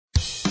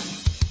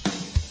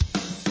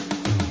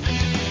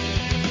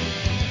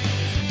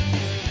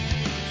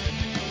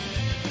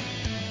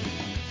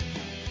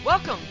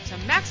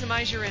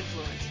Maximize Your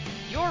Influence,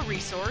 your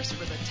resource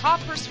for the top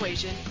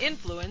persuasion,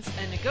 influence,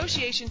 and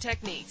negotiation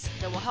techniques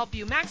that will help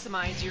you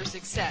maximize your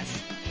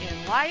success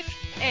in life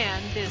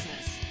and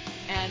business.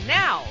 And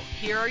now,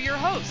 here are your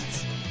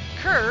hosts,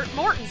 Kurt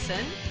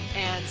Mortensen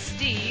and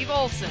Steve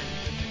Olson.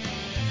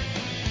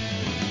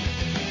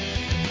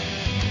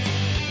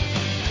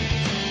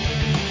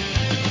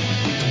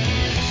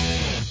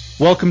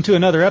 Welcome to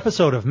another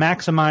episode of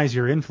Maximize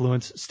Your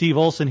Influence. Steve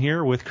Olson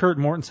here with Kurt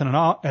Mortensen.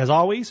 And as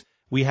always,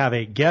 we have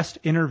a guest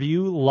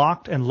interview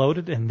locked and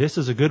loaded, and this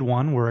is a good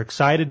one. We're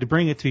excited to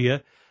bring it to you.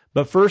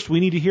 But first,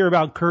 we need to hear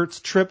about Kurt's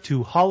trip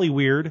to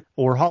Hollyweird,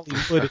 or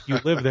Hollywood if you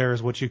live there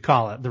is what you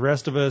call it. The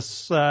rest of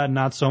us,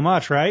 not so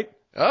much, right?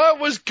 Oh,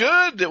 it was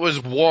good. It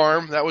was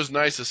warm. That was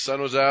nice. The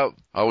sun was out.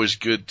 Always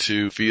good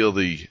to feel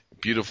the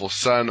beautiful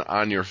sun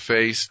on your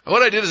face.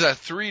 What I did is a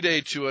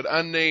 3-day to an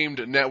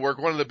unnamed network,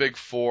 one of the big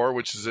four,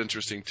 which is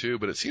interesting too.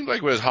 But it seemed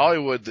like with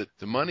Hollywood that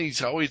the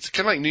money's always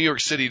kind of like New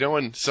York City. You know,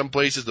 in some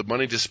places the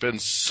money just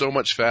spends so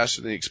much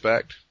faster than you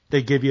expect.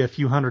 They give you a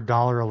few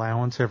 $100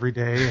 allowance every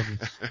day, and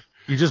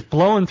you're just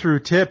blowing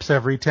through tips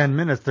every 10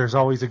 minutes. There's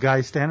always a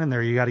guy standing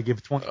there you got to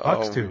give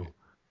 $20 to.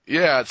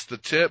 Yeah, it's the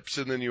tips,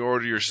 and then you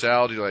order your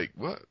salad. You're like,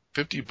 what?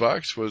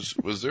 $50?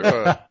 Was there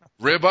a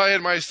ribeye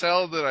in my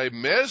salad that I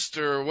missed,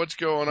 or what's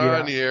going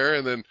on here?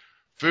 And then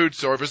food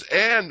service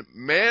and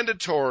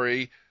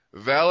mandatory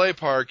valet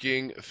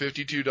parking,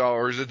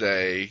 $52 a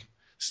day,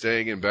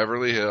 staying in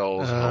Beverly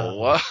Hills.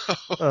 Hello.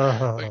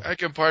 Like, I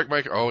can park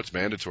my car. Oh, it's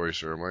mandatory,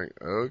 sir. I'm like,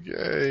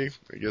 okay,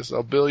 I guess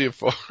I'll bill you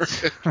for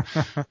it.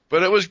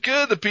 But it was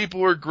good. The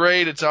people were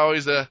great. It's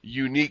always a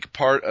unique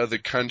part of the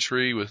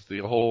country with the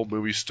whole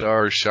movie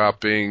star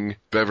shopping,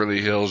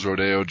 Beverly Hills,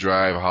 Rodeo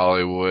Drive,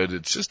 Hollywood.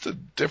 It's just a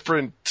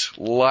different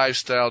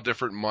lifestyle,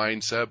 different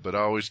mindset, but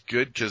always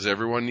good because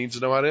everyone needs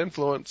to know how to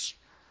influence.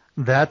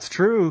 That's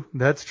true.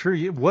 That's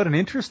true. What an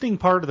interesting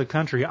part of the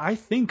country. I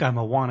think I'm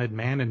a wanted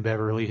man in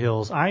Beverly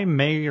Hills. I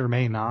may or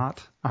may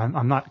not.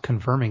 I'm not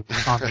confirming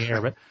on the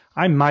air, but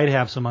I might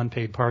have some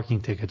unpaid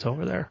parking tickets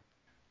over there.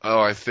 Oh,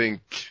 I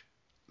think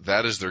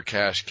that is their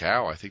cash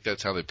cow. I think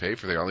that's how they pay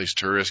for things. All these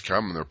tourists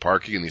come and they're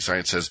parking, and the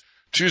sign says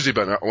Tuesday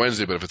but not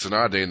Wednesday, but if it's an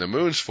odd day and the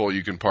moon's full,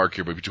 you can park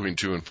here between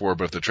 2 and 4,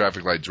 but if the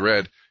traffic light's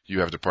red, you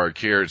have to park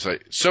here. It's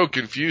like so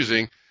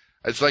confusing.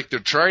 It's like they're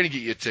trying to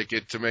get you a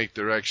ticket to make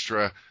their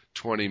extra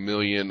 $20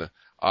 million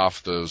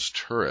off those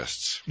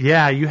tourists.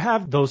 Yeah, you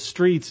have those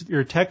streets.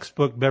 Your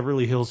textbook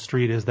Beverly Hills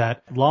Street is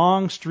that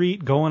long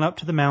street going up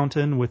to the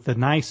mountain with the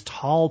nice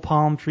tall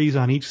palm trees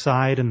on each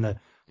side and the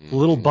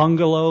little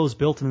bungalows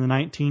built in the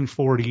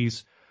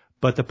 1940s,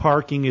 but the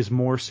parking is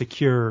more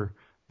secure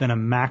than a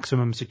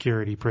maximum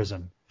security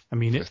prison. I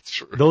mean,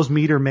 those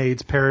meter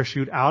maids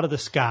parachute out of the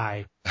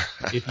sky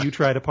if you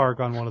try to park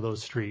on one of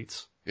those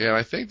streets. Yeah,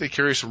 I think they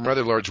carry some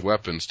rather large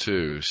weapons,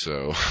 too,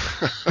 so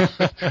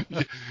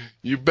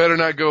you better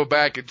not go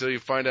back until you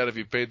find out if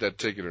you paid that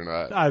ticket or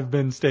not. I've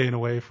been staying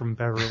away from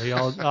Beverly.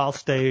 I'll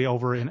stay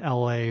over in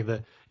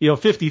L.A.,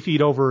 50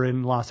 feet over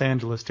in Los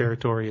Angeles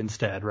territory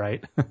instead,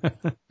 right?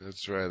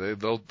 That's right. They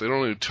don't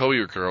even tow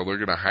your car. They're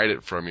going to hide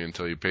it from you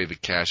until you pay the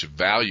cash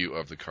value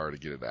of the car to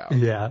get it out.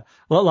 Yeah.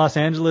 Well, Los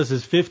Angeles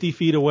is 50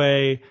 feet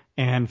away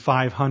and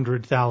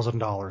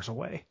 $500,000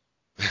 away.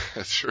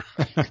 That's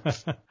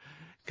right.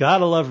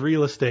 Gotta love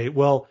real estate.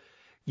 Well,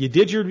 you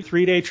did your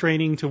 3-day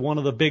training to one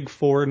of the big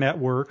four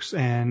networks,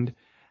 and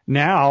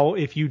now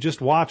if you just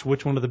watch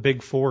which one of the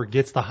big four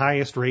gets the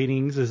highest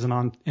ratings, is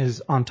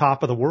on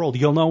top of the world,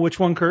 you'll know which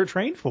one Kurt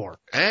trained for.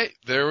 Hey,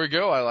 there we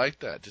go. I like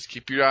that. Just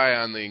keep your eye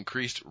on the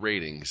increased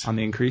ratings. On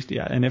the increased,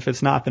 yeah. And if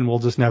it's not, then we'll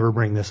just never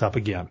bring this up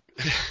again.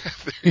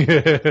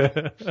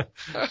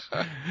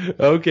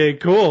 Okay,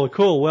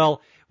 cool.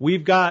 Well,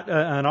 we've got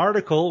an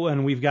article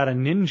and we've got a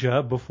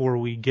ninja before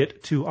we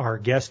get to our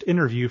guest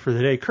interview for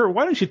the day. Kurt,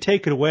 why don't you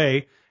take it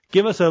away?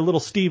 Give us a little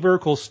Steve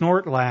Urkel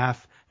snort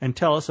laugh and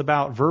tell us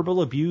about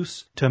verbal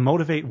abuse to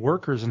motivate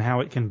workers and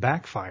how it can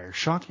backfire.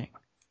 Shocking.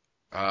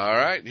 All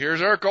right, here's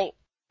Urkel.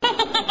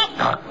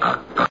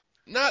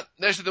 Not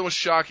necessarily the most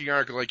shocking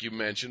article like you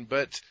mentioned,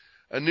 but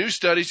a new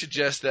study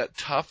suggests that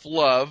tough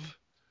love,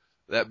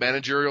 that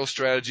managerial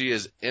strategy,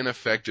 is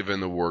ineffective in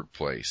the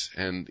workplace.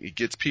 And it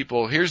gets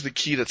people, here's the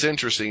key that's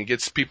interesting, it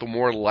gets people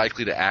more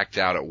likely to act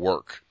out at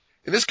work.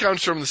 And this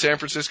comes from the San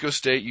Francisco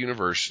State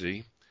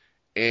University.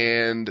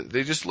 And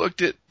they just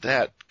looked at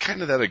that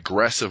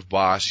aggressive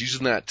boss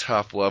using that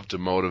tough love to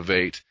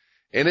motivate.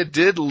 And it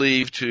did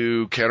lead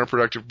to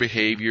counterproductive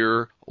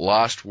behavior,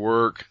 lost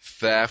work,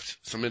 theft,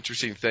 some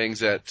interesting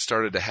things that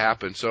started to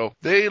happen. So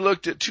they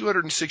looked at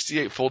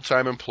 268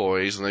 full-time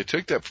employees, and they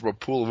took that from a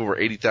pool of over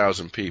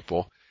 80,000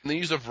 people. And they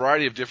used a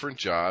variety of different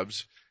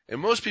jobs. And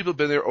most people have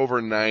been there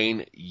over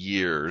 9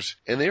 years.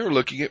 And they were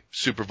looking at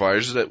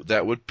supervisors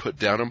that would put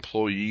down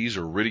employees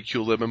or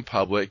ridicule them in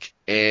public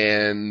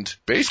and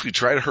basically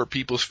try to hurt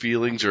people's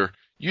feelings or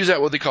use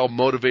that what they call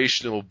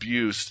motivational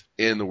abuse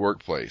in the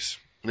workplace.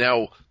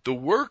 Now, the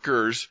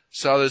workers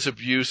saw this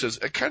abuse as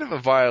a kind of a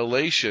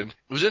violation.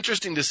 It was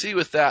interesting to see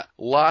with that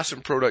loss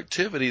in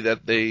productivity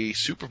that the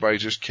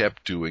supervisors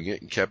kept doing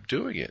it and kept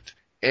doing it.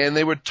 And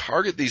they would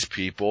target these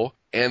people,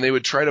 and they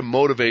would try to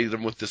motivate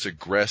them with this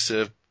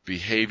aggressive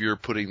behavior,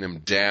 putting them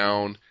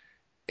down.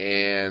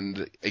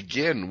 And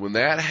again, when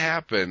that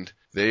happened,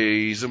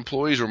 these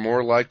employees were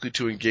more likely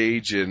to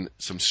engage in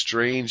some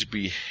strange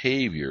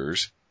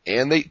behaviors,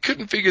 and they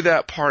couldn't figure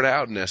that part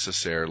out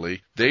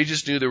necessarily. They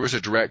just knew there was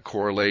a direct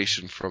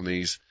correlation from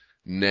these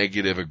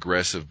negative,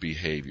 aggressive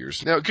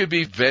behaviors. Now, it could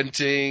be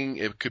venting,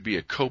 it could be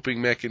a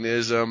coping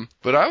mechanism,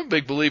 but I'm a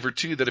big believer,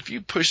 too, that if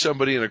you push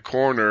somebody in a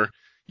corner,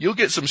 you'll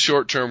get some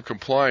short-term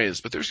compliance,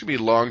 but there's going to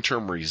be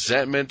long-term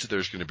resentment,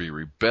 there's going to be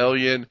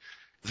rebellion,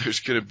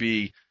 there's going to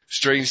be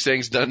strange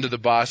things done to the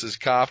boss's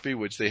coffee,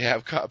 which they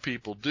have caught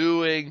people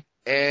doing.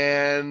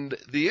 And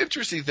the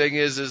interesting thing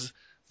is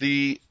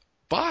the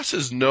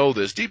bosses know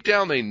this. Deep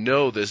down they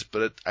know this,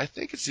 but I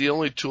think it's the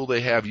only tool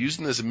they have,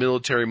 using this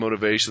military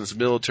motivation, this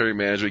military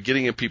management,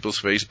 getting in people's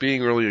face,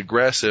 being really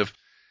aggressive,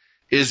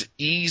 is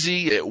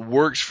easy. It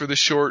works for the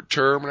short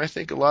term, and I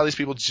think a lot of these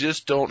people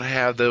just don't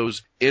have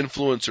those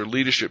influence or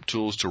leadership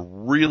tools to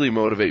really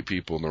motivate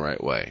people in the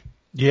right way.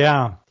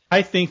 Yeah,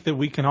 I think that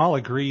we can all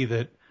agree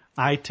that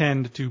I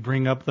tend to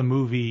bring up the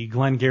movie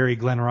Glengarry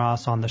Glen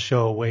Ross on the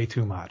show way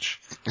too much.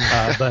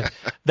 But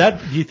do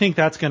you think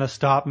that's going to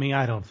stop me?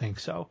 I don't think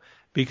so,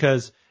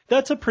 because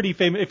that's a pretty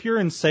famous, if you're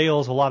in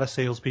sales, a lot of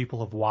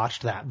salespeople have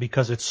watched that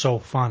because it's so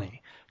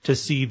funny to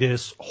see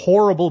this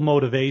horrible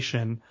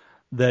motivation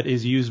that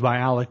is used by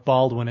Alec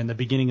Baldwin in the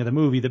beginning of the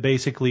movie, that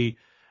basically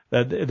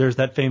there's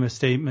that famous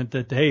statement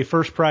that, hey,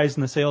 first prize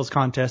in the sales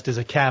contest is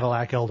a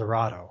Cadillac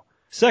Eldorado.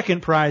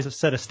 Second prize, a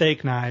set of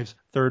steak knives.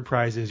 Third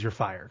prize is you're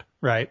fired,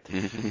 right?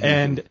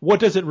 And what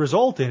does it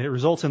result in? It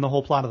results in the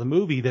whole plot of the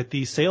movie that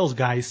these sales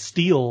guys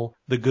steal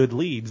the good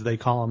leads. They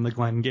call them the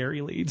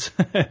Glengarry leads.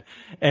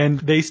 And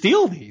they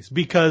steal these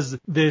because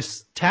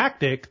this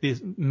tactic, this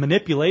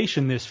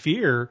manipulation, this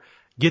fear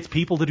gets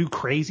people to do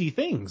crazy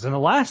things. And the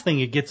last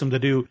thing it gets them to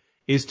do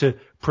is to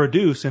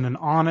produce in an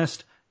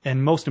honest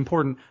and, most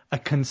important, a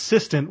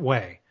consistent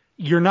way.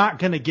 You're not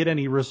going to get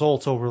any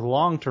results over the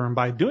long term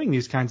by doing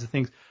these kinds of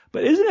things.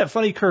 But isn't it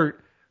funny,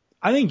 Kurt?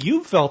 I think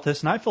you've felt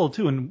this, and I felt it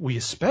too, and we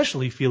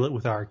especially feel it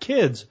with our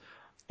kids.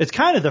 It's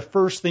kind of the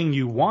first thing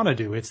you want to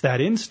do. It's that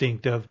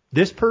instinct of,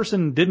 this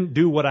person didn't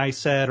do what I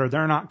said, or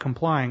they're not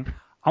complying.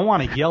 I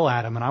want to yell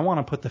at them, and I want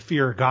to put the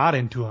fear of God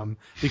into them,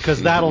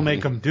 because that'll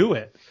make them do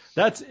it.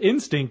 That's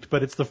instinct,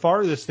 but it's the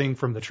farthest thing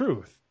from the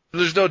truth.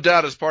 There's no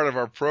doubt it's part of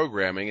our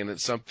programming, and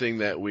it's something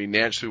that we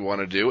naturally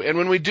want to do. And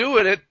when we do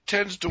it, it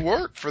tends to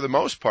work for the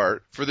most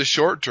part. For the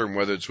short term,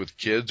 whether it's with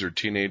kids or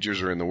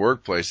teenagers or in the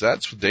workplace,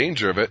 that's the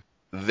danger of it.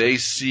 They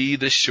see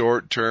the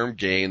short-term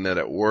gain, that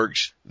it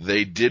works.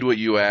 They did what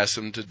you asked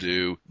them to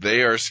do.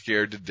 They are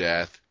scared to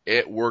death.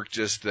 It worked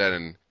just then.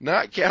 And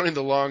not counting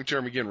the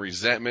long-term, again,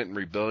 resentment and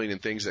rebellion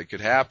and things that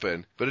could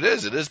happen. But it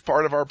is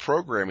part of our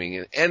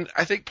programming. And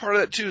I think part of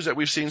that, too, is that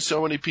we've seen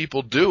so many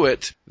people do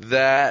it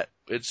that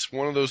it's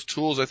one of those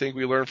tools I think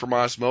we learn from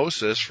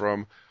osmosis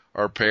from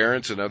our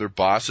parents and other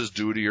bosses,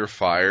 do it or you're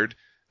fired,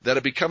 that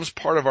it becomes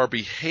part of our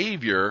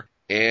behavior,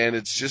 and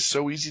it's just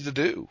so easy to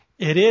do.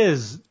 It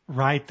is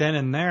right then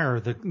and there.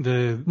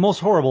 The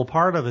most horrible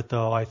part of it,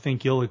 though, I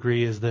think you'll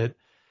agree, is that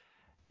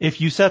if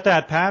you set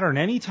that pattern,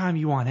 anytime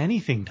you want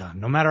anything done,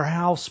 no matter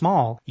how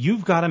small,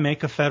 you've got to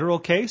make a federal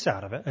case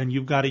out of it, and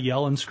you've got to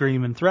yell and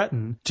scream and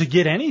threaten to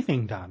get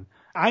anything done.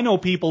 I know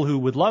people who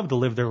would love to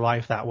live their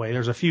life that way.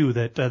 There's a few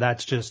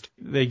that's just,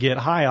 they get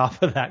high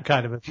off of that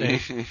kind of a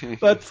thing.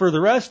 But for the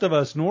rest of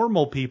us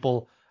normal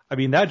people, I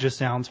mean, that just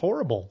sounds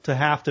horrible to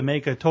have to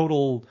make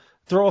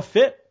throw a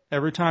fit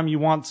every time you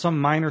want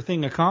some minor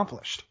thing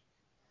accomplished.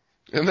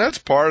 And that's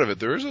part of it.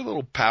 There is a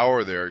little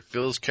power there. It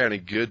feels kind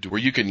of good where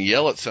you can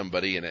yell at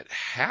somebody and it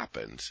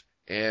happens.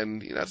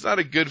 And it's not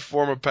a good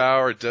form of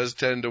power. It does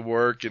tend to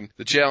work. And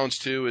the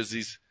challenge, too, is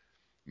these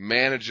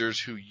managers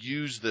who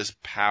use this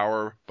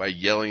power by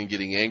yelling and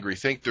getting angry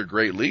think they're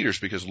great leaders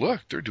because, look,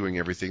 they're doing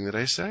everything that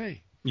I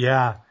say.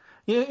 Yeah.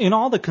 In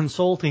all the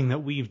consulting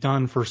that we've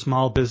done for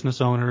small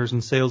business owners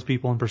and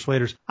salespeople and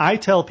persuaders, I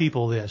tell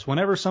people this.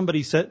 Whenever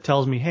somebody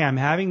tells me, hey, I'm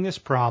having this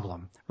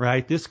problem,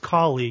 right? This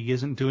colleague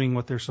isn't doing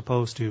what they're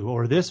supposed to,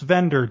 or this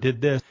vendor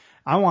did this,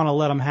 I want to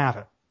let them have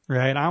it,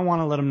 right? I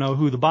want to let them know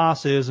who the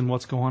boss is and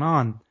what's going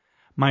on.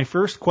 My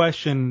first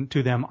question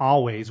to them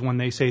always when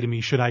they say to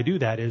me, should I do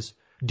that, is,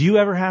 do you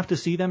ever have to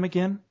see them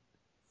again?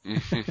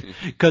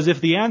 Because if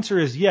the answer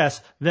is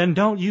yes, then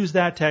don't use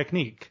that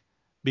technique,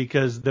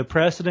 because the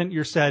precedent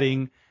you're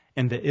setting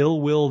and the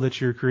ill will that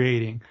you're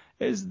creating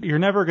is, you're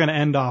never going to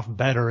end off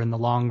better in the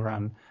long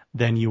run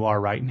than you are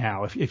right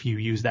now if you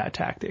use that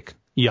tactic.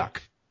 Yuck.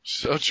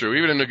 So true.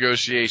 Even in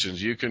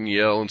negotiations, you can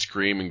yell and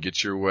scream and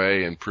get your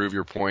way and prove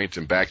your point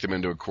and back them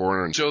into a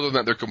corner and show them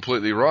that they're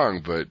completely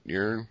wrong, but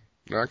you're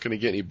not going to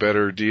get any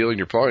better deal, and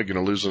you're probably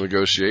going to lose the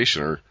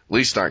negotiation, or at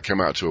least not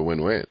come out to a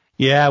win-win.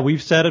 Yeah,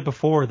 we've said it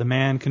before. The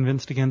man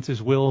convinced against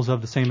his will is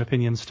of the same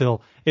opinion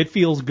still. It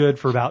feels good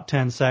for about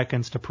 10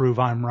 seconds to prove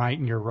I'm right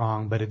and you're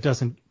wrong, but it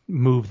doesn't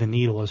move the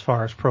needle as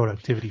far as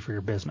productivity for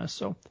your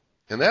business.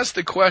 And that's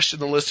the question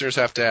the listeners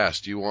have to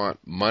ask. Do you want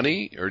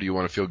money, or do you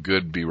want to feel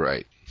good and be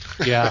right?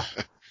 Yeah.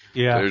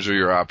 Yeah. Those are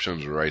your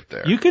options right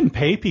there. You can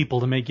pay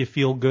people to make you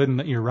feel good and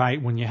that you're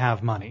right when you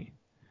have money.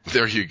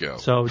 There you go.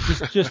 So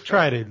just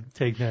try to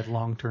take that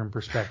long-term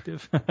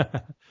perspective.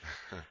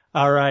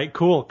 All right,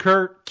 cool.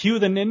 Kurt, cue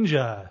the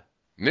ninja.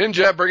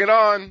 Ninja, bring it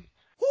on.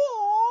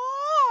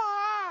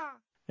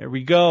 There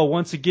we go.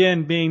 Once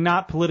again, being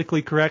not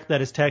politically correct,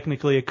 that is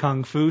technically a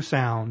kung fu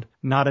sound,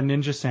 not a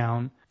ninja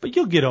sound. But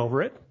you'll get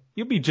over it.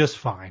 You'll be just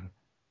fine.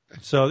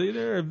 So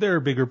there are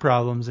bigger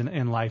problems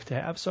in life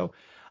to have. So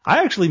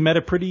I actually met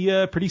a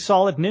pretty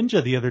solid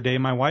ninja the other day.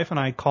 My wife and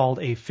I called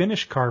a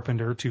Finnish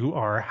carpenter to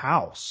our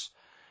house.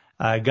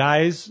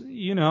 Guys,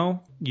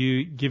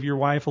 you give your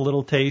wife a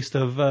little taste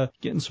of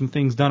getting some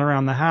things done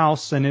around the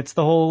house, and it's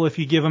the whole if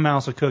you give a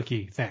mouse a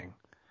cookie thing.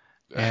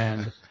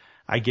 And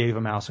I gave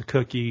a mouse a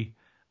cookie.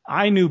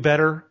 I knew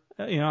better.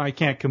 I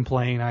can't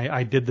complain.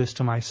 I did this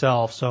to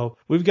myself. So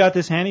we've got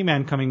this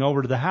handyman coming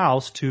over to the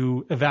house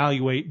to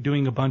evaluate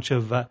doing a bunch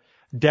of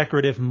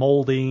decorative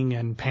molding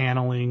and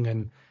paneling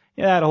and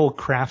that whole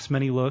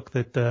craftsman-y look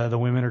that the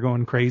women are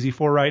going crazy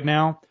for right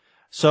now.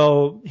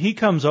 So he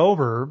comes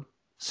over,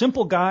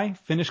 simple guy,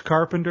 Finnish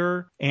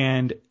carpenter,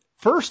 and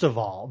first of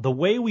all, the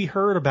way we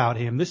heard about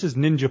him, this is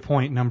ninja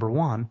point number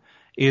 1,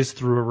 is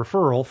through a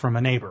referral from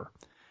a neighbor.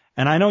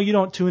 And I know you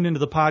don't tune into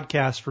the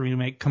podcast for me to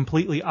make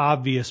completely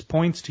obvious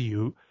points to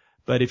you,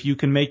 but if you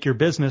can make your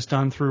business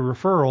done through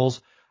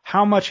referrals,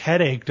 how much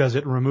headache does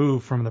it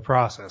remove from the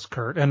process,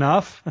 Kurt?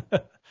 Enough?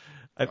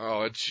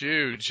 Oh, it's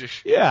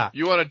huge. Yeah.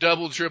 You want to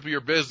double, triple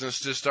your business,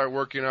 just start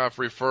working off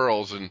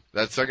referrals, and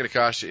that's not going to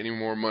cost you any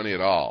more money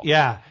at all.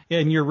 Yeah.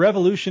 And your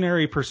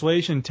revolutionary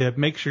persuasion tip,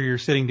 make sure you're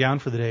sitting down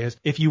for the day, is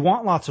if you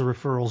want lots of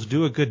referrals,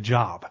 do a good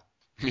job.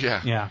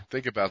 Yeah.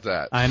 Think about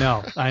that. I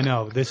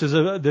know. This is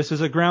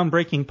a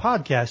groundbreaking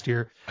podcast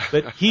here,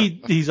 but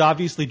he's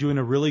obviously doing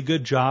a really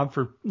good job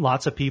for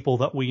lots of people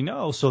that we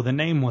know. So the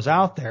name was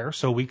out there.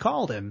 So we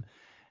called him.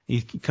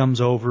 He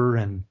comes over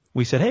and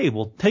we said, hey,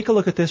 well, take a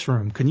look at this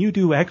room. Can you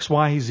do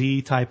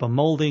XYZ type of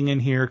molding in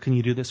here? Can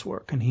you do this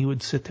work? And he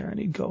would sit there and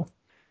he'd go,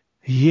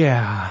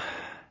 yeah,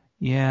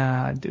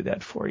 I'd do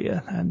that for you.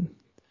 And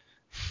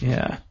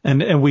yeah.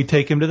 And we'd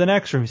take him to the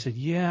next room. He said,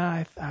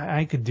 yeah,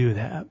 I could do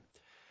that.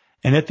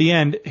 And at the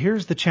end,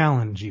 here's the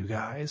challenge, you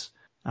guys.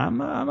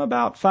 I'm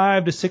about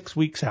 5 to 6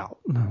 weeks out.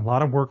 A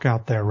lot of work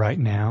out there right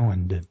now.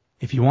 And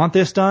if you want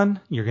this done,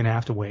 you're going to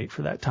have to wait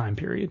for that time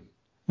period.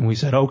 And we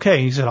said,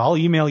 okay. He said, I'll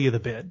email you the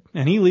bid.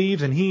 And he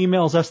leaves and he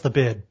emails us the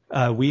bid.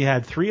 We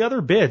had 3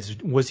 other bids.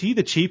 Was he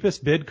the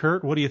cheapest bid,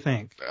 Kurt? What do you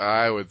think?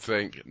 I would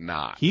think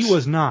not. He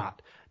was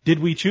not. Did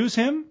we choose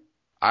him?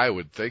 I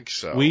would think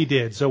so. We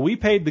did. So we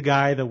paid the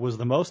guy that was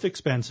the most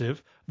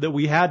expensive, that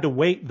we had to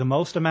wait the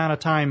most amount of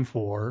time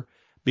for,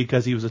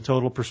 because he was a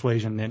total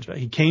persuasion ninja.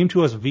 He came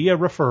to us via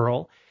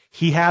referral.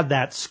 He had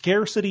that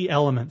scarcity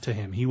element to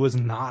him. He was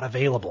not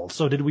available.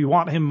 So did we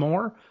want him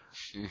more?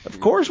 Of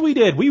course we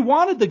did. We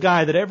wanted the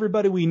guy that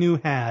everybody we knew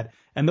had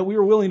and that we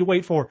were willing to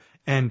wait for.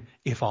 And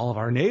if all of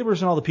our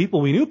neighbors and all the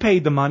people we knew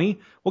paid the money,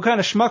 what kind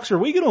of schmucks are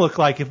we going to look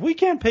like if we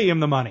can't pay him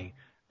the money?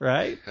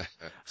 Right?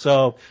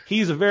 So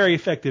he's a very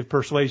effective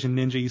persuasion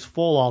ninja. He's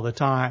full all the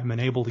time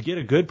and able to get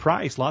a good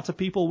price. Lots of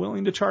people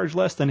willing to charge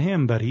less than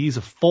him, but he's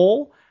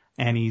full.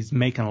 And he's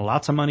making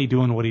lots of money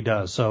doing what he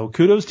does. So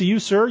kudos to you,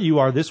 sir. You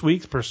are this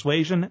week's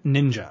Persuasion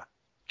Ninja.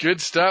 Good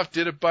stuff.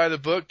 Did it by the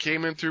book.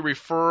 Came in through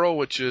referral,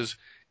 which is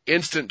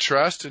instant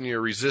trust, and your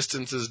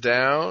resistance is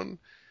down.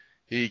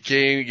 He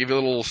came to give you a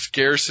little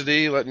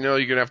scarcity, letting you know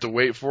you're going to have to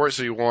wait for it,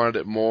 so you wanted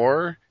it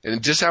more.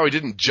 And just how he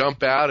didn't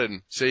jump out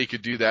and say he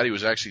could do that. He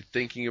was actually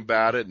thinking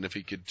about it and if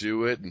he could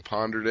do it and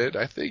pondered it.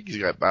 I think he's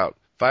got about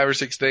 5 or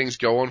 6 things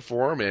going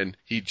for him, and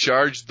he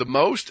charged the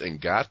most and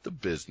got the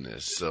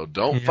business. So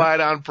don't fight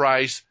on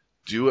price.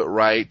 Do it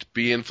right.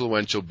 Be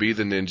influential. Be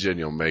the ninja, and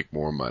you'll make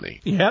more money.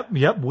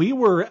 Yep. We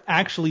were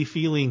actually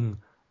feeling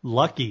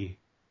lucky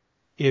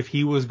if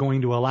he was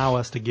going to allow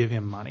us to give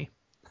him money.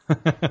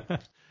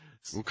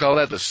 We'll call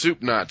that the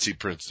soup Nazi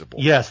principle.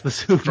 Yes, the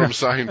soup from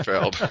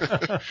Seinfeld.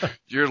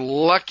 You're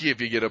lucky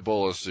if you get a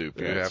bowl of soup.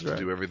 You That's have to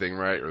do everything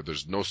right, or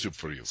there's no soup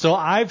for you. So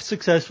I've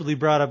successfully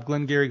brought up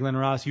Glengarry Glen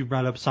Ross. You've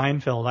brought up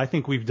Seinfeld. I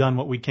think we've done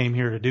what we came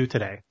here to do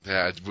today.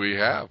 Yeah, we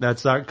have.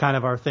 That's kind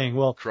of our thing.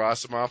 Well,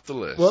 cross them off the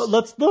list. Well,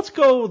 let's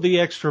go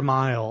the extra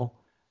mile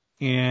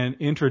and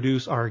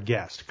introduce our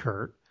guest,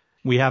 Kurt.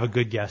 We have a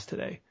good guest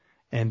today.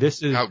 And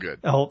this is how good?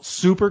 Oh,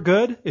 super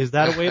good. Is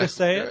that a way to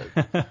say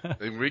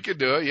it? We could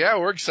do it. Yeah,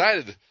 we're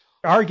excited.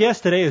 Our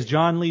guest today is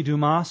John Lee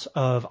Dumas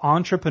of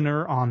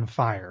Entrepreneur on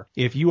Fire.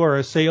 If you are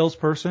a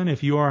salesperson,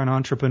 if you are an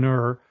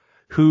entrepreneur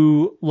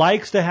who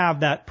likes to have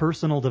that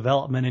personal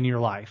development in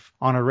your life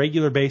on a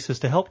regular basis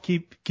to help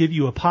give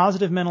you a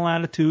positive mental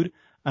attitude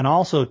and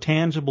also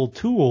tangible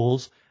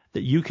tools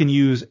that you can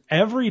use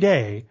every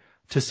day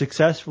to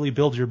successfully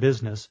build your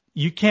business,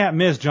 you can't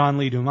miss John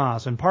Lee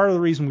Dumas. And part of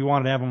the reason we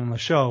wanted to have him on the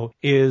show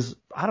is,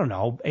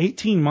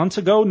 18 months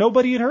ago,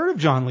 nobody had heard of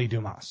John Lee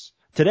Dumas.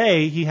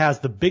 Today, he has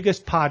the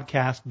biggest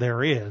podcast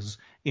there is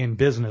in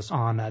business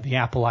on the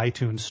Apple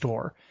iTunes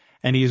store.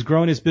 And he has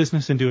grown his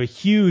business into a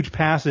huge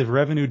passive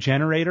revenue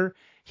generator.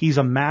 He's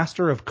a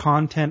master of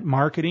content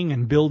marketing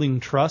and building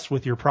trust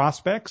with your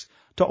prospects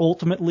to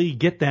ultimately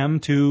get them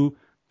to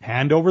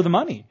hand over the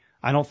money.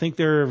 I don't think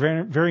there are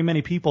very, very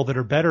many people that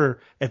are better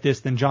at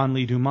this than John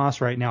Lee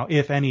Dumas right now,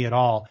 if any at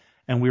all.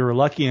 And we were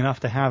lucky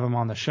enough to have him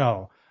on the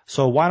show.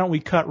 So why don't we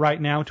cut right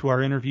now to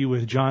our interview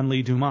with John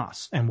Lee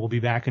Dumas, and we'll be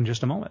back in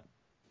just a moment.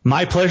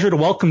 My pleasure to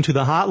welcome to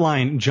the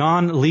hotline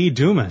John Lee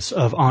Dumas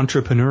of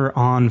Entrepreneur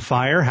on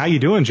Fire. How you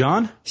doing,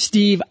 John?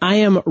 Steve, I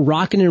am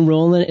rocking and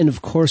rolling and, of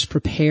course,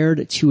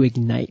 prepared to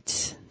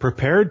ignite.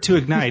 Prepared to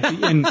ignite.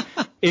 And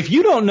if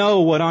you don't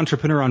know what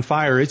Entrepreneur on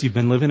Fire is, you've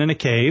been living in a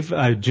cave.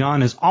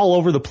 John is all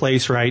over the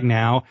place right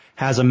now,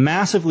 has a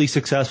massively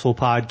successful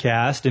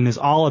podcast, and is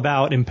all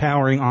about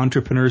empowering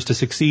entrepreneurs to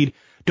succeed.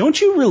 Don't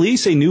you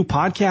release a new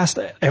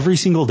podcast every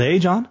single day,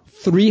 John?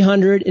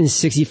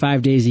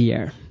 365 days a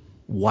year.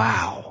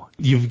 Wow.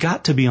 You've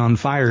got to be on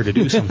fire to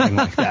do something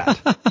like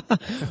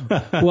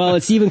that. Well,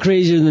 it's even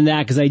crazier than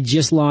that because I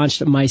just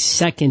launched my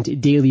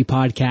second daily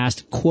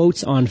podcast,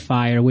 Quotes on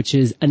Fire, which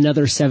is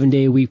another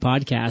 7-day-a-week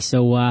podcast.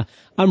 So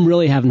I'm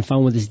really having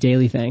fun with this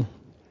daily thing.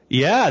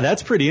 Yeah,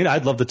 that's pretty.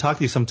 I'd love to talk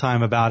to you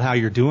sometime about how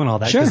you're doing all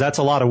that, because that's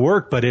a lot of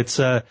work. But it's,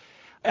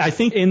 I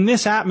think in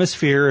this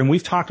atmosphere, and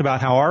we've talked about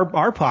how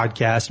our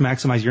podcast,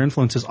 Maximize Your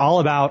Influence, is all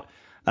about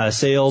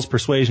sales,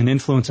 persuasion,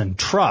 influence, and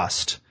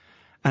trust.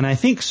 And I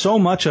think so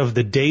much of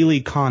the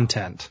daily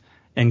content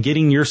and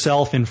getting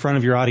yourself in front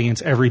of your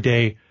audience every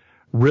day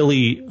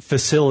really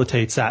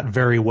facilitates that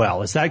very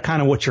well. Is that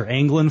kind of what you're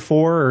angling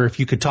for, or if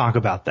you could talk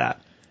about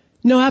that?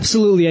 No,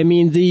 absolutely. I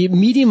mean, the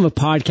medium of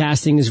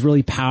podcasting is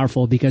really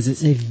powerful because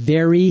it's a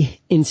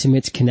very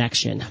intimate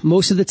connection.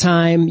 Most of the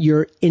time,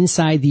 you're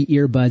inside the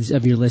earbuds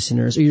of your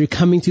listeners, or you're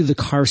coming through the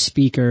car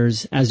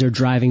speakers as they're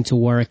driving to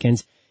work,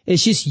 and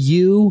it's just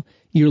you,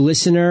 your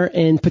listener,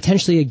 and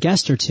potentially a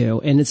guest or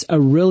two. And it's a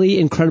really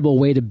incredible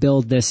way to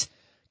build this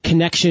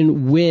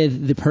connection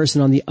with the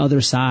person on the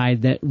other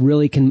side that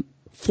really can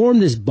form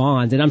this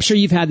bond. And I'm sure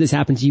you've had this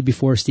happen to you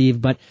before,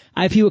 Steve, but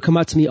I have people come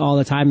up to me all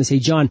the time and say,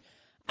 John,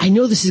 I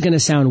know this is going to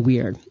sound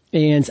weird,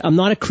 and I'm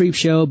not a creep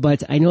show,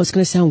 but I know it's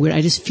going to sound weird.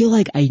 I just feel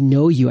like I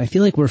know you. I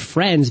feel like we're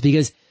friends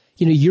because,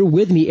 you know, you're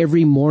with me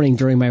every morning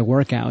during my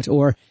workout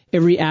or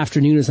every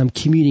afternoon as I'm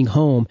commuting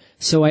home.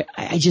 So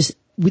I just,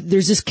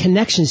 there's this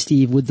connection,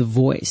 Steve, with the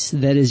voice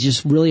that is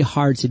just really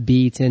hard to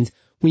beat. And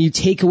when you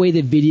take away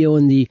the video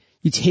and you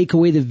take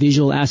away the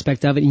visual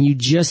aspect of it and you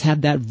just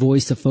have that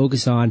voice to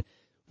focus on,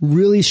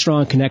 really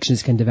strong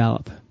connections can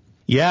develop.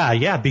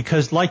 Yeah,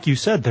 because like you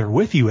said, they're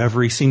with you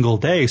every single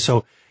day.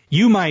 So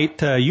you might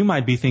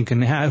be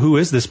thinking, who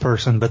is this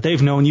person? But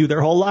they've known you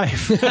their whole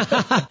life.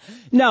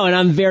 No, and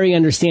I'm very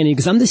understanding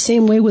because I'm the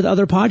same way with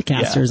other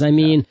podcasters. I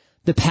mean,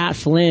 the Pat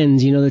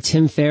Flynn's, you know, the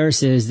Tim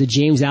Ferrisses, the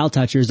James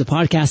Altuchers, the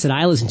podcasts that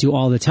I listen to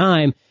all the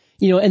time,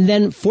 you know, and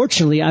then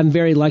fortunately, I'm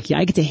very lucky.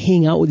 I get to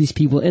hang out with these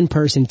people in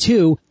person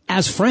too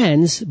as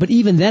friends. But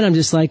even then, I'm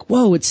just like,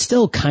 whoa, it's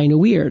still kind of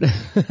weird.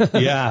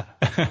 Yeah.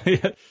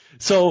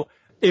 So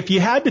if you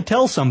had to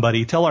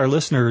tell our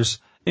listeners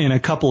in a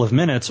couple of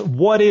minutes,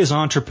 what is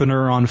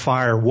Entrepreneur on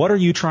Fire? What are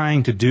you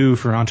trying to do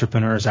for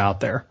entrepreneurs out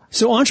there?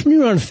 So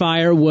Entrepreneur on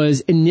Fire was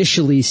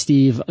initially,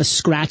 Steve, a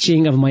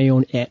scratching of my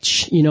own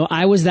itch. You know,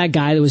 I was that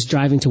guy that was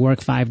driving to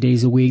work 5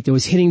 days a week, that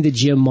was hitting the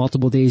gym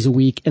multiple days a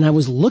week, and I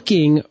was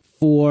looking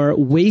for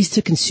ways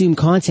to consume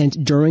content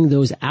during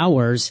those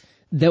hours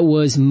that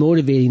was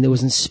motivating, that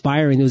was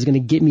inspiring, that was going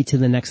to get me to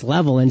the next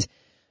level. And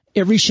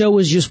every show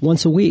was just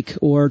once a week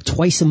or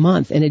twice a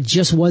month, and it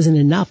just wasn't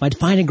enough. I'd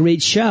find a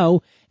great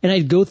show, and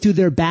I'd go through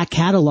their back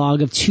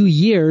catalog of 2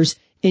 years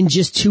in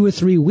just 2 or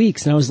 3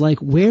 weeks. And I was like,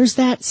 where's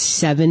that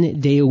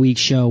 7-day-a-week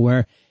show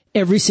where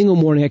every single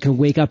morning I can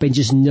wake up and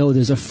just know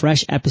there's a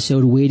fresh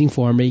episode waiting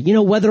for me, you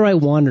know, whether I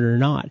want it or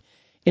not.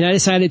 And I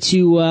decided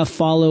to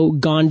follow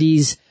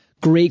Gandhi's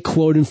great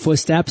quote and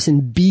footsteps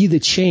and be the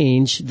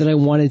change that I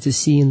wanted to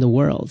see in the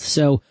world.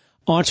 So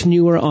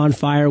Entrepreneur on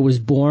Fire was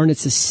born.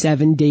 It's a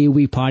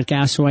 7-day-a-week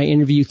podcast where I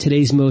interview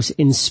today's most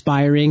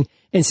inspiring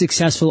and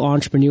successful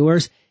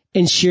entrepreneurs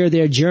and share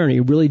their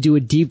journey, really do a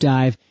deep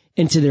dive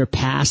into their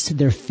past,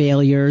 their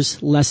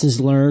failures,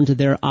 lessons learned,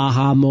 their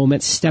aha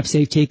moments, steps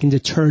they've taken to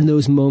turn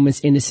those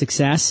moments into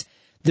success,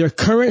 their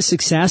current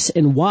success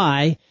and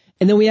why.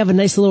 And then we have a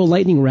nice little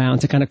lightning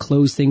round to kind of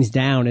close things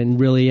down and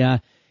really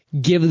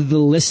give the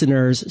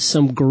listeners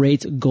some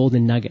great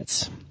golden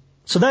nuggets.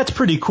 So that's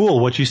pretty cool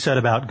what you said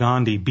about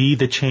Gandhi. Be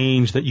the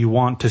change that you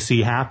want to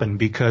see happen,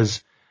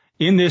 because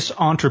in this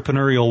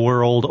entrepreneurial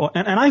world,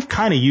 and I've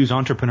kind of used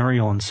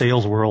entrepreneurial and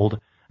sales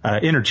world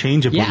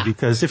interchangeably,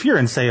 because if you're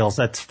in sales,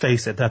 let's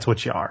face it, that's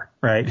what you are,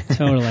 right?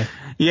 Totally.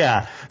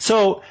 Yeah.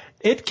 So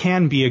it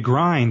can be a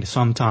grind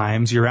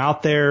sometimes. You're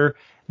out there.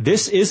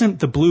 This isn't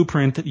the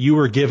blueprint that you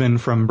were given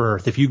from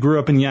birth. If you grew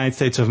up in the United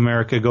States of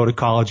America, go to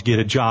college, get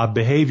a job,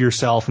 behave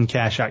yourself, and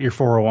cash out your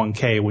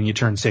 401k when you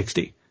turn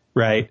 60,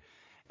 right?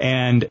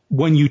 And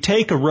when you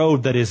take a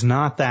road that is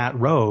not that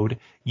road,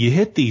 you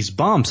hit these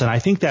bumps. And I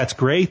think that's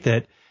great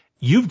that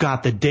you've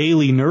got the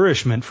daily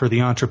nourishment for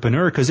the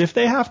entrepreneur, because if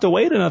they have to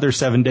wait another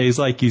 7 days,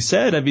 like you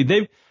said, I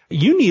mean,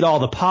 you need all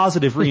the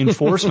positive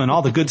reinforcement,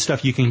 all the good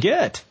stuff you can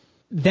get.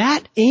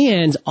 That,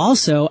 and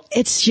also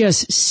it's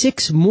just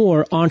 6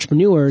 more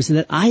entrepreneurs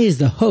that I, as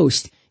the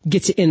host,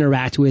 get to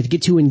interact with,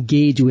 get to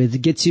engage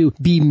with, get to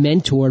be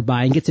mentored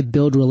by, and get to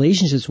build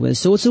relationships with.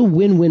 So it's a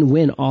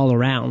win-win-win all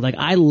around. Like,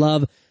 I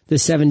love the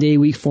 7-day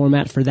week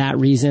format for that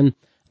reason.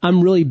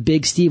 I'm really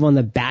big, Steve, on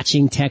the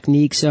batching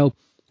technique. So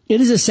it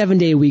is a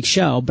 7-day week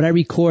show, but I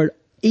record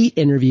 8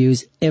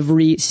 interviews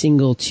every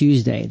single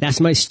Tuesday.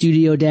 That's my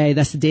studio day.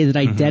 That's the day that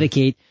I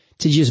dedicate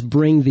to just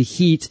bring the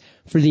heat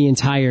for the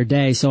entire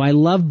day. So I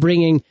love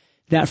bringing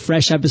that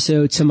fresh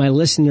episode to my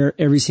listener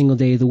every single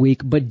day of the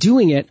week, but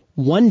doing it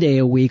 1 day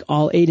a week,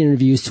 all 8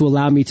 interviews, to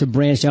allow me to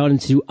branch out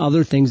into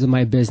other things in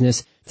my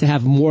business, to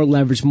have more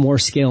leverage, more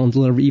scale, and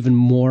deliver even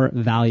more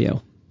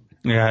value.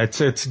 Yeah,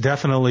 it's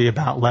definitely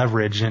about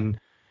leverage. And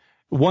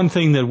one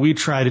thing that we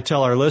try to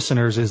tell our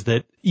listeners is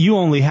that you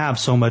only have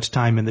so much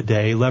time in the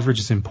day. Leverage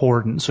is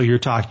important. So you're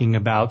talking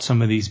about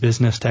some of these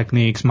business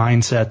techniques,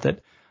 mindset that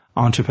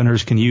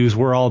entrepreneurs can use.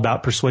 We're all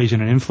about persuasion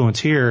and influence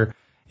here.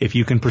 If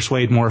you can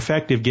persuade more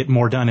effective, get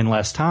more done in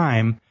less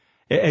time.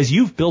 As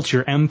you've built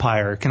your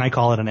empire, can I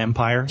call it an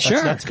empire?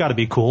 Sure. That's got to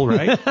be cool,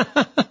 right?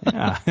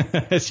 Yeah.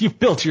 As you've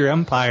built your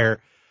empire,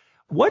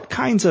 what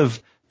kinds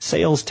of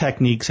sales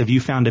techniques have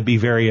you found to be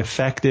very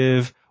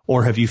effective,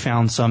 or have you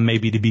found some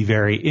maybe to be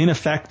very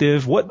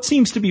ineffective? What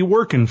seems to be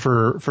working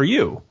for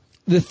you?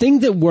 The thing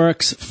that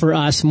works for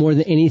us more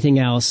than anything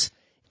else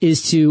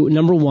is to,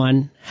 number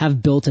one,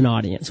 have built an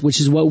audience,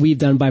 which is what we've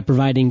done by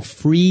providing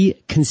free,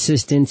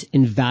 consistent,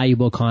 and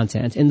valuable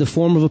content in the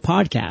form of a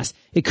podcast.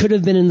 It could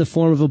have been in the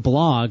form of a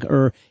blog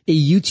or a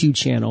YouTube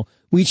channel.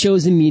 We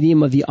chose the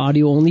medium of the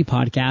audio-only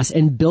podcast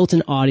and built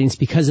an audience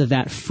because of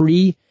that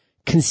free,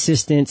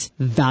 consistent,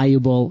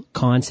 valuable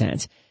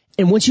content.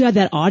 And once you have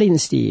that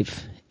audience,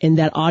 Steve, and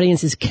that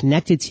audience is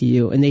connected to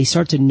you and they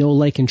start to know,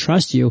 like, and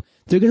trust you,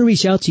 they're going to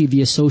reach out to you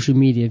via social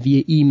media,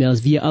 via emails,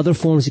 via other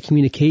forms of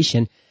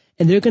communication.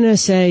 And they're going to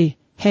say,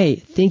 hey,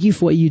 thank you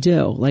for what you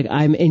do. Like,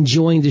 I'm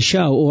enjoying the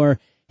show. Or,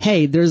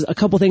 hey, there's a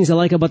couple things I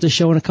like about the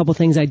show and a couple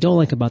things I don't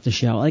like about the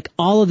show. Like,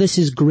 all of this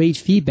is great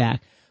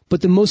feedback. But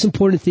the most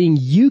important thing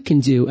you can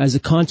do as a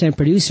content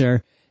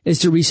producer is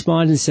to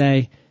respond and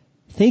say,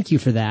 thank you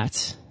for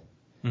that.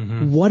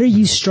 Mm-hmm. What are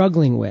you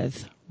struggling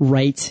with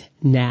right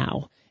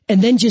now?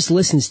 And then just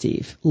listen,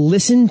 Steve.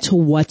 Listen to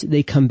what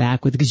they come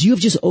back with, because you have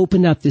just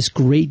opened up this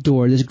great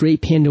door, this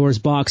great Pandora's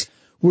box,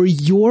 where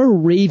your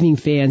raving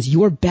fans,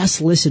 your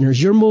best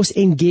listeners, your most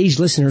engaged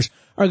listeners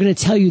are going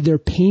to tell you their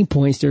pain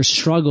points, their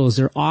struggles,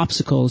 their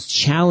obstacles,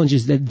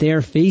 challenges that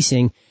they're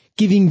facing,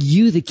 giving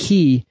you the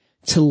key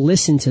to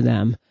listen to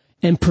them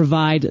and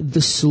provide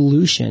the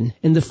solution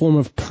in the form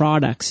of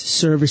products,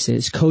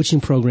 services, coaching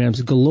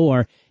programs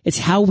galore. It's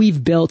how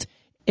we've built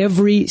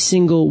every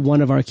single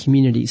one of our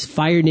communities.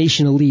 Fire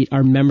Nation Elite,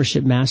 our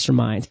membership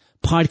mastermind.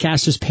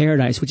 Podcasters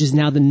Paradise, which is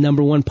now the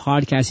 #1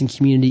 podcasting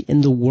community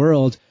in the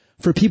world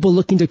for people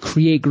looking to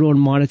create, grow, and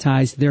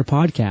monetize their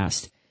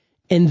podcast.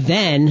 And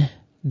then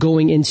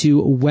going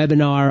into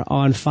Webinar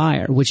on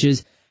Fire, which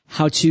is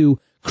how to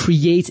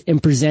create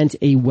and present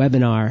a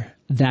webinar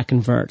that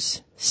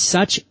converts.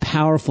 Such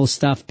powerful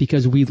stuff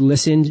because we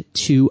listened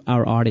to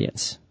our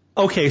audience.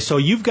 Okay, so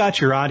you've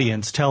got your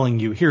audience telling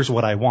you, here's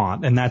what I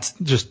want. And that's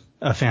just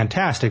a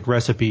fantastic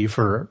recipe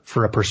for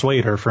a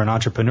persuader, for an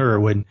entrepreneur,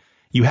 when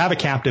you have a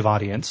captive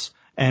audience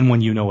and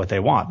when you know what they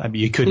want. I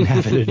mean, you couldn't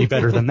have it any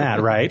better than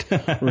that, right?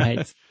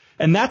 Right.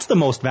 And that's the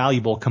most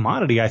valuable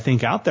commodity, I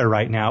think, out there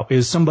right now,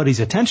 is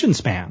somebody's attention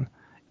span.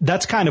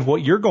 That's kind of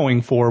what you're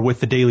going for with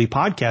the daily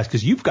podcast,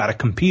 because you've got to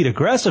compete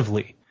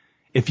aggressively.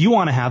 If you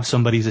want to have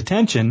somebody's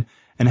attention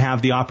and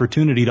have the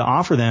opportunity to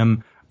offer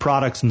them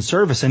products and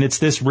service, and it's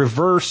this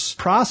reverse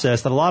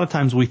process that a lot of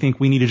times we think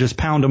we need to just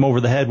pound them over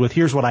the head with,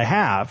 here's what I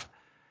have,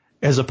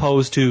 as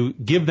opposed to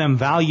give them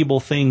valuable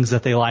things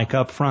that they like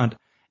up front,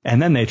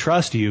 and then they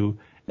trust you,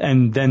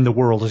 and then the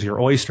world is your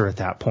oyster at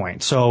that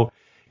point. So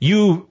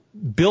you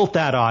built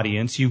that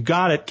audience, you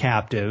got it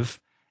captive,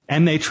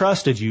 and they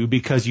trusted you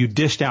because you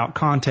dished out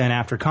content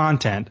after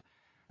content.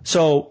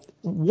 So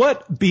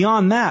what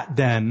beyond that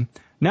then?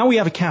 Now we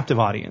have a captive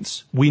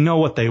audience. We know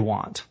what they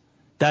want.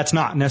 That's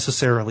not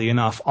necessarily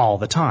enough all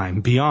the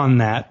time.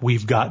 Beyond that,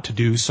 we've got to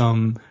do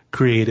some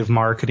creative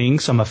marketing,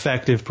 some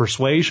effective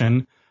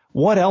persuasion.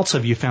 What else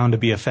have you found to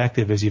be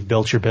effective as you've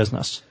built your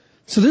business?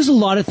 So there's a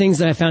lot of things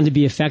that I found to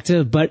be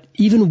effective, but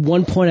even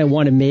one point I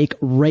want to make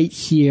right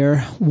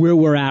here, where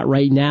we're at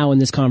right now in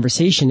this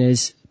conversation,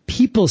 is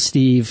people,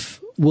 Steve,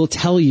 will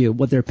tell you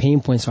what their pain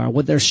points are,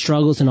 what their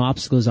struggles and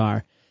obstacles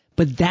are.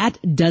 But that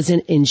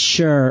doesn't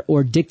ensure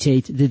or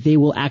dictate that they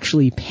will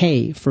actually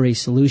pay for a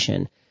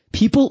solution.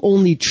 People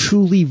only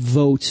truly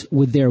vote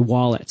with their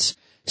wallets.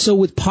 So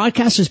with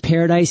Podcasters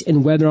Paradise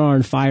and Webinar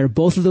on Fire,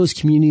 both of those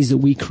communities that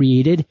we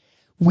created,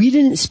 we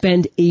didn't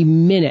spend a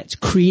minute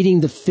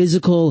creating the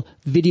physical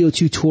video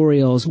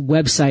tutorials,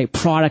 website,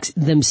 products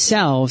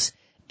themselves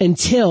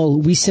until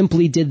we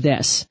simply did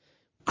this.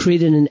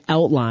 Created an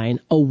outline,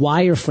 a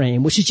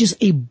wireframe, which is just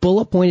a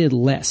bullet pointed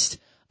list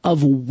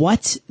of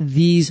what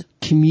these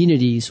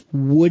communities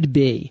would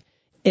be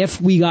if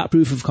we got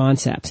proof of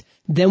concept.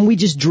 Then we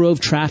just drove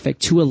traffic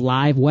to a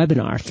live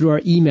webinar through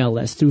our email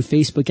list, through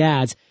Facebook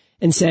ads,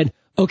 and said,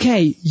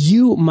 okay,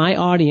 you, my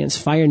audience,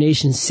 Fire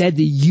Nation, said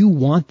that you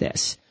want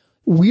this.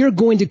 We're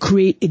going to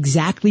create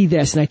exactly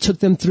this. And I took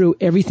them through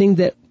everything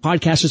that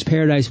Podcasters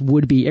Paradise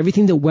would be,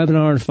 everything that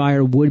Webinar on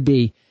Fire would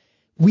be.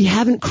 We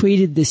haven't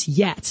created this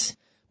yet,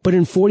 but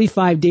in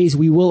 45 days,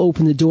 we will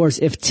open the doors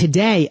if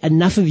today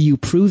enough of you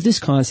prove this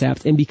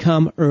concept and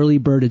become early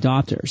bird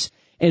adopters.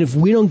 And if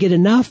we don't get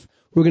enough,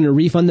 we're going to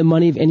refund the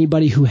money of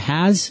anybody who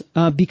has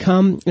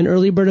become an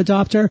early bird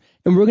adopter,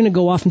 and we're going to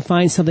go off and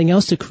find something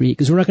else to create,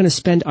 because we're not going to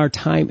spend our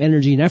time,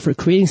 energy, and effort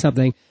creating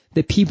something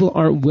that people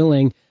aren't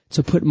willing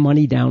to put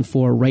money down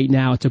for right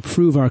now to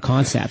prove our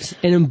concepts.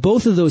 And in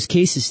both of those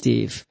cases,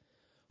 Steve,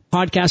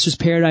 Podcasters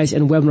Paradise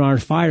and Webinar on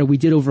Fire, we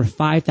did over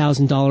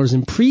 $5,000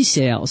 in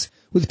pre-sales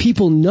with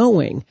people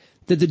knowing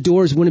that the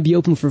doors wouldn't be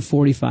open for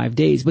 45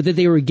 days, but that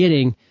they were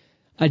getting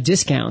a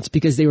discount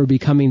because they were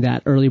becoming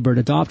that early bird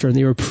adopter and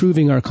they were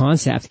proving our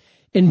concept.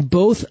 And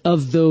both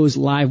of those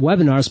live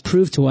webinars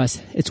proved to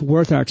us it's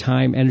worth our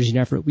time, energy, and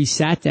effort. We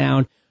sat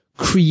down,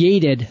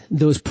 created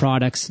those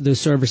products,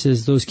 those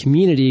services, those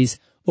communities,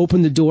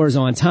 opened the doors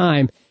on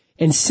time.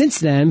 And since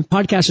then,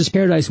 Podcasters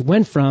Paradise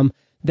went from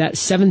that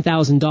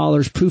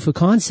 $7,000 proof of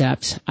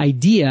concept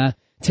idea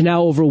to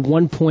now over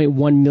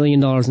 $1.1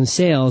 million in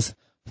sales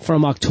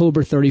from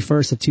October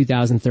 31st of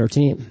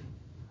 2013.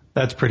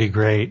 That's pretty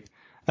great.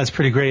 That's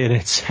pretty great. And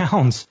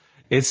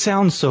it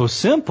sounds so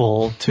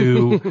simple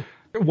to,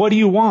 what do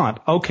you want?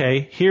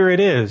 Okay, here it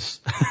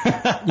is.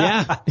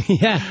 Yeah.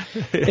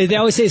 They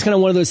always say it's kind of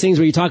one of those things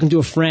where you're talking to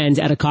a friend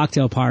at a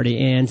cocktail party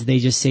and they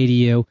just say to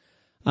you,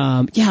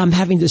 I'm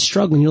having this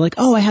struggle. And you're like,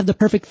 oh, I have the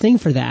perfect thing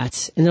for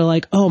that. And they're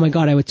like, oh my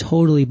God, I would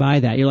totally buy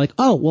that. You're like,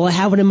 oh, well, I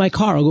have it in my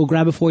car. I'll go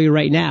grab it for you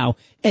right now.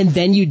 And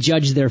then you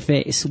judge their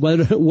face.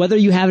 Whether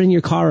you have it in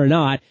your car or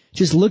not,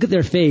 just look at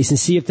their face and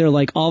see if they're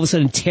like all of a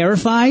sudden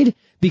terrified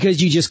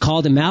because you just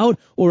called them out,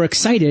 or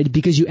excited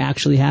because you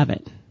actually have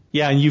it.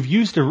 Yeah, and you've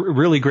used a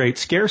really great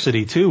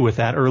scarcity too with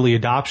that early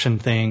adoption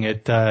thing.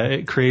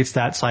 It creates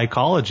that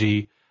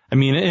psychology. I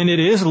mean, and it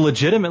is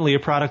legitimately a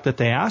product that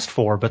they asked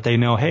for, but they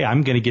know, hey,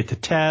 I'm going to get to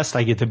test.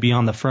 I get to be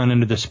on the front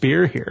end of the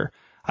spear here.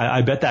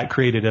 I bet that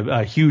created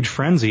a huge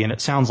frenzy, and it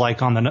sounds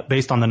like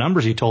based on the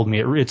numbers you told me,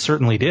 it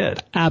certainly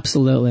did.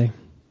 Absolutely.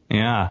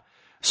 Yeah.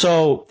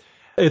 So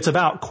it's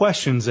about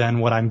questions,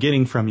 and what I'm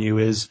getting from you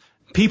is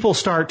people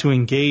start to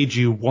engage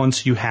you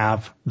once you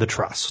have the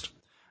trust.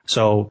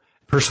 So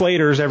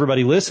persuaders,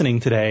 everybody listening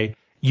today,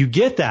 you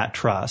get that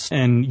trust,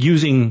 and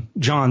using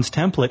John's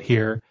template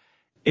here,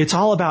 it's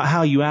all about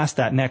how you ask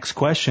that next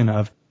question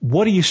of,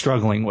 what are you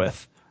struggling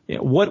with?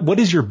 What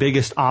is your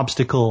biggest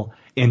obstacle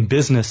in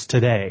business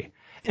today?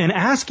 And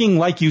asking,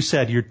 like you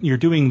said, you're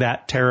doing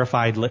that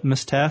terrified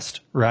litmus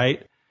test,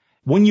 right?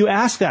 When you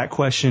ask that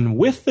question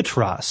with the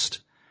trust,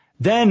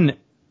 then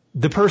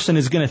the person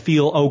is going to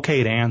feel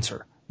okay to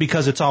answer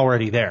because it's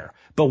already there.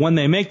 But when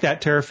they make that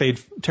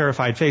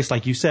terrified face,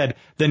 like you said,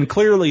 then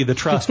clearly the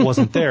trust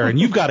wasn't there. And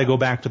you've got to go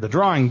back to the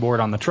drawing board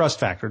on the trust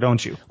factor,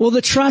 don't you? Well,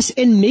 the trust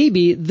and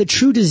maybe the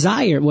true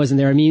desire wasn't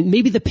there. I mean,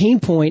 maybe the pain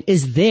point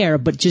is there,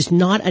 but just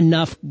not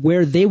enough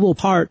where they will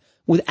part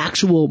with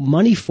actual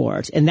money for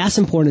it. And that's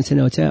important to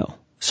know too.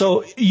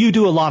 So you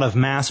do a lot of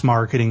mass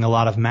marketing, a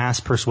lot of mass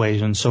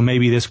persuasion. So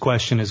maybe this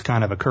question is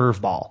kind of a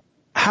curveball.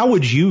 How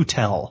would you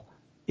tell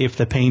if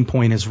the pain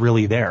point is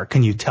really there?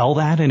 Can you tell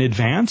that in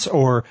advance,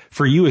 or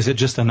for you, is it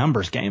just a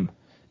numbers game?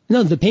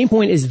 No, the pain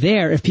point is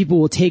there if people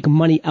will take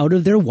money out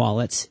of their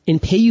wallets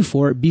and pay you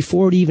for it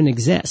before it even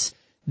exists.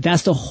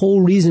 That's the whole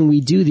reason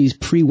we do these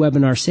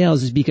pre-webinar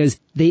sales, is because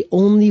they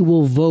only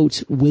will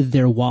vote with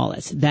their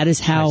wallets. That is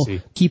how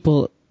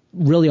people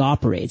really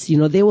operates. You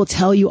know, they will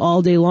tell you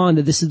all day long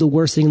that this is the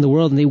worst thing in the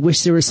world and they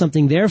wish there was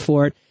something there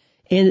for it.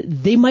 And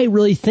they might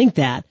really think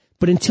that,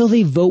 but until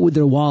they vote with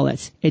their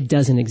wallets, it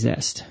doesn't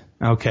exist.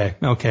 Okay,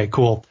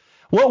 cool.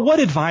 What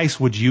advice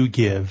would you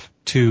give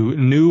to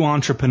new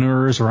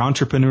entrepreneurs or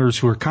entrepreneurs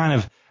who are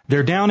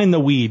they're down in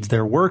the weeds,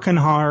 they're working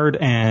hard,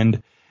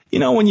 and, you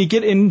know, when you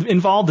get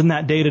involved in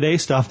that day-to-day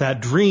stuff, that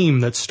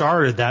dream that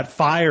started, that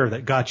fire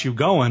that got you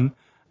going,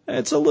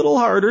 it's a little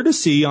harder to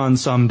see on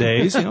some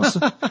days. You know,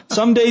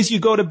 some days you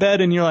go to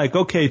bed and you're like,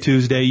 okay,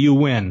 Tuesday, you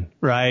win,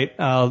 right?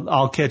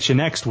 I'll catch you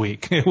next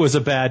week. It was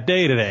a bad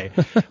day today.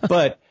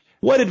 But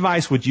what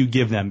advice would you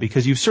give them?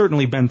 Because you've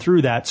certainly been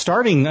through that,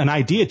 starting an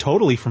idea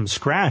totally from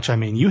scratch. I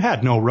mean, you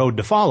had no road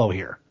to follow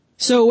here.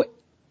 So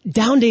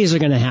down days are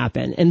going to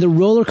happen, and the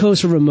roller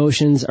coaster of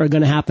emotions are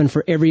going to happen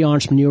for every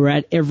entrepreneur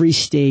at every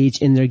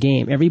stage in their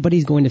game.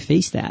 Everybody's going to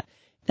face that.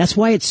 That's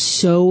why it's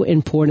so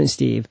important,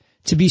 Steve,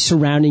 to be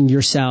surrounding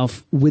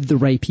yourself with the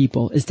right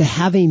people, is to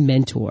have a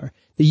mentor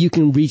that you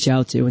can reach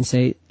out to and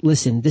say,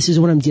 listen, this is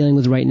what I'm dealing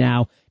with right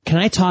now. Can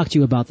I talk to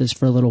you about this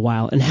for a little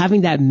while? And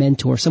having that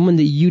mentor, someone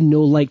that you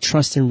know, like,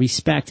 trust, and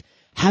respect,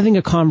 having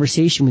a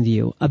conversation with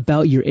you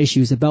about your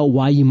issues, about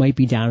why you might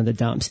be down in the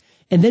dumps,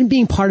 and then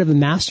being part of a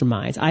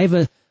mastermind. I have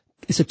a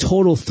it's a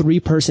total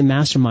 3-person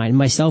mastermind,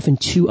 myself and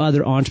 2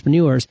 other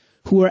entrepreneurs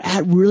who are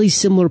at really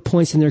similar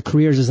points in their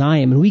careers as I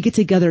am. And we get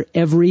together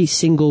every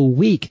single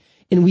week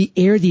and we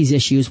air these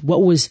issues.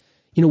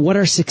 What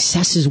our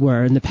successes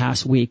were in the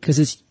past week, because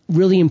it's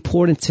really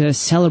important to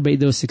celebrate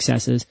those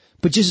successes.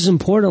 But just as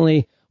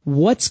importantly,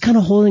 what's kind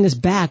of holding us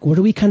back? What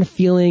are we kind of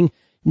feeling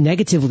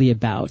negatively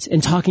about?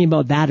 And talking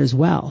about that as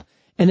well.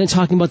 And then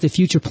talking about the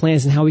future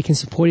plans and how we can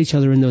support each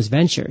other in those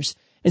ventures.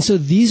 And so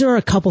these are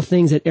a couple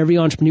things that every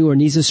entrepreneur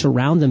needs to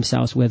surround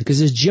themselves with,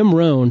 because as Jim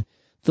Rohn,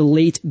 the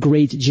late,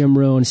 great Jim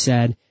Rohn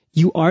said,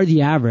 you are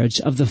the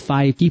average of the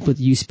 5 people that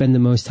you spend the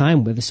most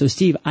time with. So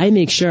Steve, I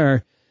make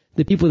sure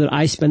the people that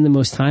I spend the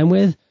most time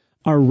with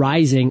are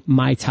rising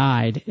my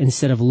tide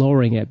instead of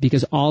lowering it,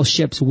 because all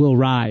ships will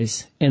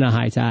rise in a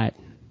high tide.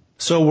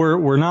 So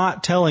we're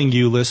not telling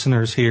you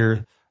listeners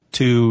here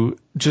to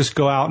just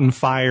go out and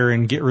fire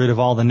and get rid of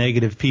all the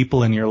negative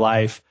people in your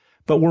life,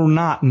 but we're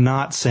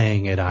not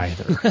saying it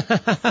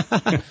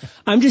either.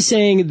 I'm just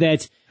saying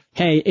that,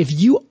 hey, if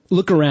you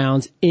look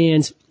around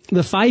and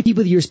the 5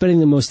 people that you're spending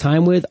the most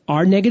time with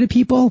are negative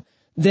people,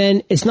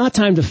 then it's not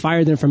time to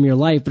fire them from your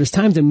life, but it's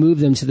time to move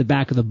them to the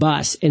back of the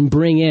bus and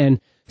bring in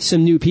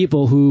some new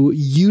people who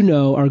you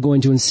know are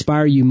going to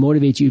inspire you,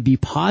 motivate you to be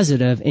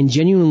positive and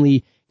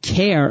genuinely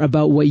care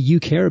about what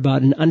you care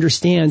about and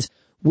understands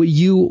what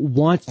you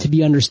want to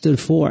be understood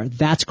for.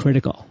 That's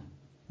critical.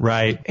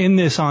 Right. In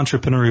this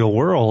entrepreneurial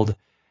world,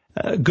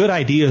 good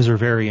ideas are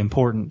very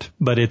important,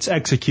 but it's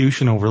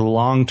execution over the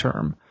long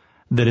term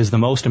that is the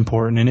most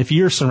important. And if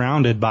you're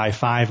surrounded by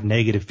 5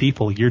 negative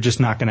people, you're just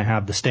not going to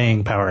have the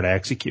staying power to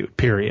execute,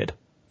 period.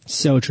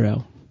 So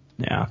true.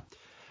 Yeah.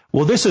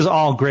 Well, this is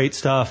all great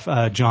stuff,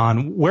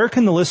 John. Where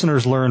can the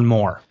listeners learn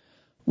more?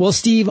 Well,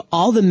 Steve,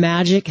 all the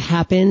magic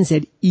happens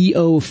at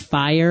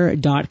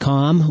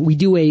eofire.com. We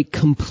do a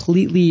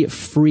completely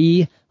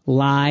free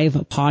live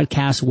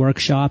podcast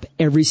workshop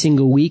every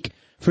single week.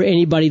 For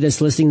anybody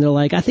that's listening, they're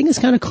like, I think it's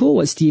kind of cool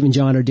what Steve and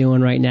John are doing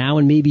right now.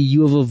 And maybe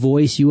you have a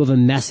voice, you have a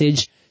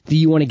message that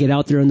you want to get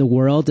out there in the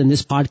world. And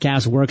this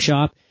podcast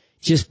workshop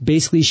just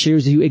basically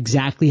shares with you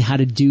exactly how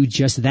to do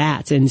just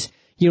that. And,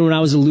 when I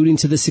was alluding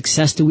to the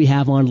success that we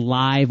have on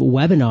live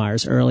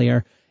webinars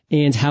earlier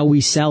and how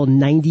we sell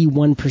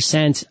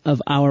 91%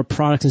 of our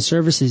products and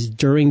services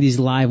during these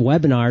live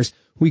webinars,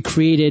 we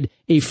created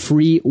a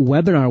free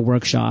webinar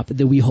workshop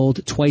that we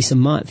hold twice a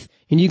month.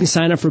 And you can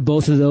sign up for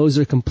both of those.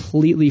 They're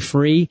completely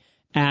free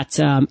at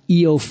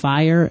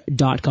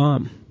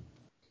eofire.com.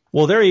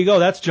 Well, there you go.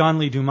 That's John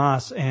Lee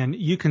Dumas. And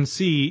you can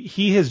see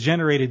he has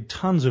generated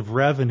tons of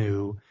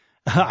revenue.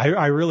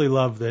 I really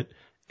love that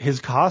his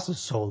cost is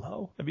so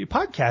low. I mean,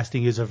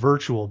 podcasting is a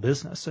virtual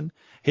business and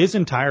his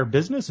entire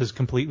business is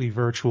completely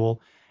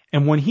virtual.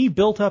 And when he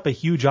built up a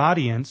huge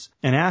audience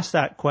and asked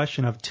that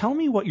question of, tell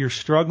me what you're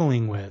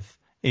struggling with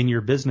in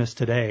your business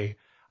today,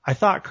 I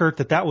thought, Kurt,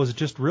 that was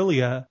just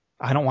really I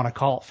don't want to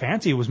call it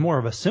fancy. It was more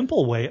of a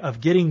simple way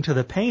of getting to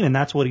the pain. And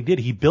that's what he did.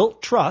 He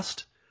built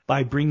trust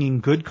by bringing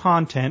good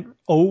content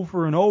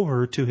over and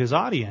over to his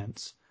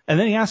audience. And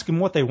then he asked them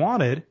what they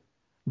wanted.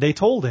 They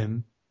told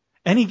him.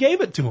 And he gave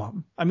it to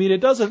them. I mean,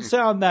 it doesn't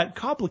sound that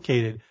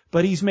complicated,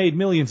 but he's made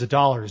millions of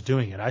dollars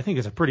doing it. I think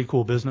it's a pretty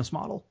cool business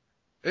model.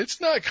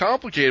 It's not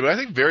complicated, but I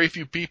think very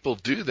few people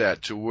do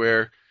that, to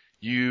where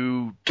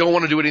you don't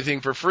want to do anything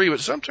for free, but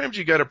sometimes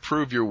you got to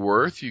prove your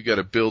worth. You got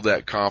to build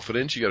that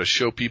confidence. You got to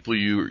show people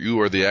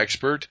you are the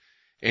expert.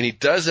 And he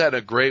does that in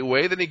a great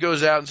way. Then he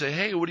goes out and say,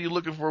 hey, what are you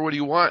looking for? What do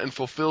you want? And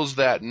fulfills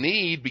that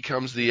need,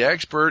 becomes the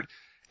expert,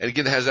 and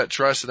again has that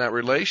trust and that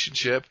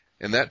relationship.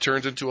 And that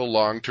turns into a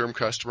long-term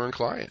customer and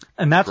client.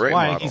 And that's Great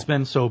why model. He's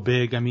been so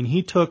big. I mean,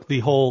 he took the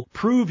whole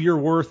prove your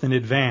worth in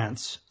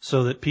advance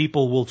so that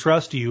people will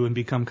trust you and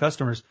become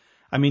customers.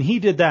 I mean, he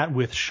did that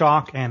with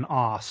shock and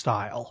awe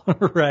style,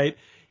 right?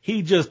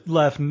 He just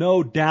left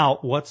no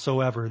doubt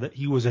whatsoever that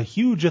he was a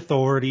huge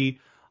authority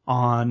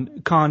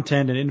on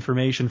content and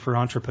information for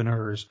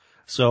entrepreneurs.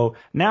 So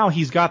now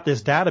he's got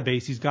this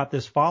database, he's got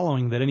this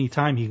following that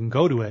anytime he can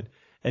go to it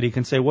and he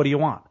can say, what do you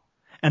want?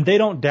 And they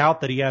don't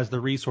doubt that he has the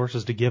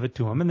resources to give it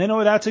to them. And they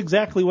know that's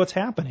exactly what's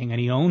happening.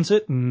 And he owns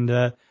it.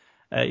 And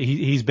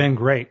he's been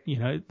great.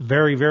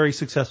 Very, very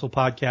successful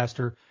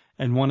podcaster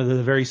and one of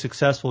the very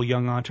successful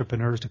young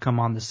entrepreneurs to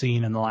come on the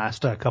scene in the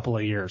last couple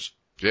of years.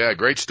 Yeah,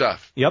 great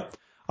stuff. Yep.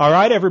 All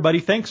right, everybody.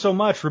 Thanks so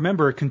much.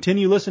 Remember,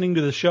 continue listening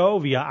to the show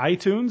via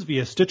iTunes,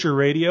 via Stitcher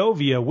Radio,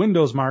 via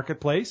Windows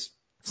Marketplace.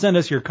 Send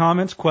us your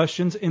comments,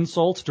 questions,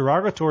 insults,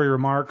 derogatory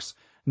remarks,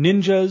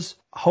 ninjas,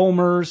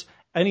 homers,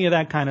 any of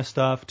that kind of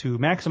stuff to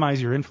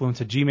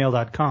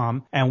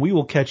maximizeyourinfluence@gmail.com, and we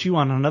will catch you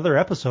on another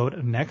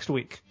episode next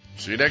week.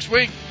 See you next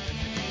week.